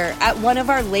water at one of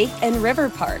our lake and river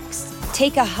parks.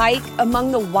 Take a hike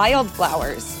among the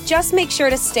wildflowers. Just make sure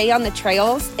to stay on the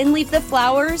trails and leave the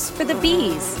flowers for the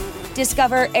bees.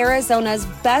 Discover Arizona's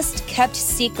best kept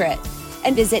secret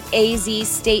and visit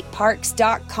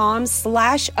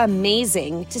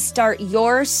azstateparks.com/amazing to start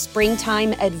your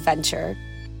springtime adventure.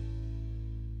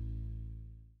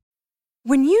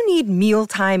 When you need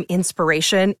mealtime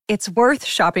inspiration, it's worth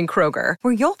shopping Kroger,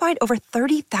 where you'll find over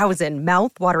 30,000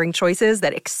 mouth-watering choices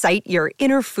that excite your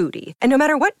inner foodie. And no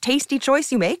matter what tasty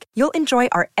choice you make, you'll enjoy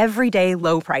our everyday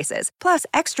low prices, plus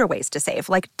extra ways to save,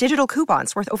 like digital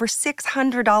coupons worth over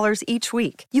 $600 each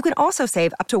week. You can also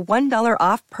save up to $1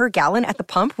 off per gallon at the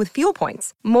pump with fuel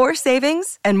points. More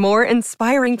savings and more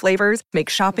inspiring flavors make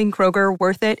shopping Kroger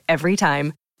worth it every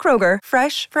time. Kroger,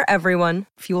 fresh for everyone.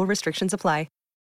 Fuel restrictions apply.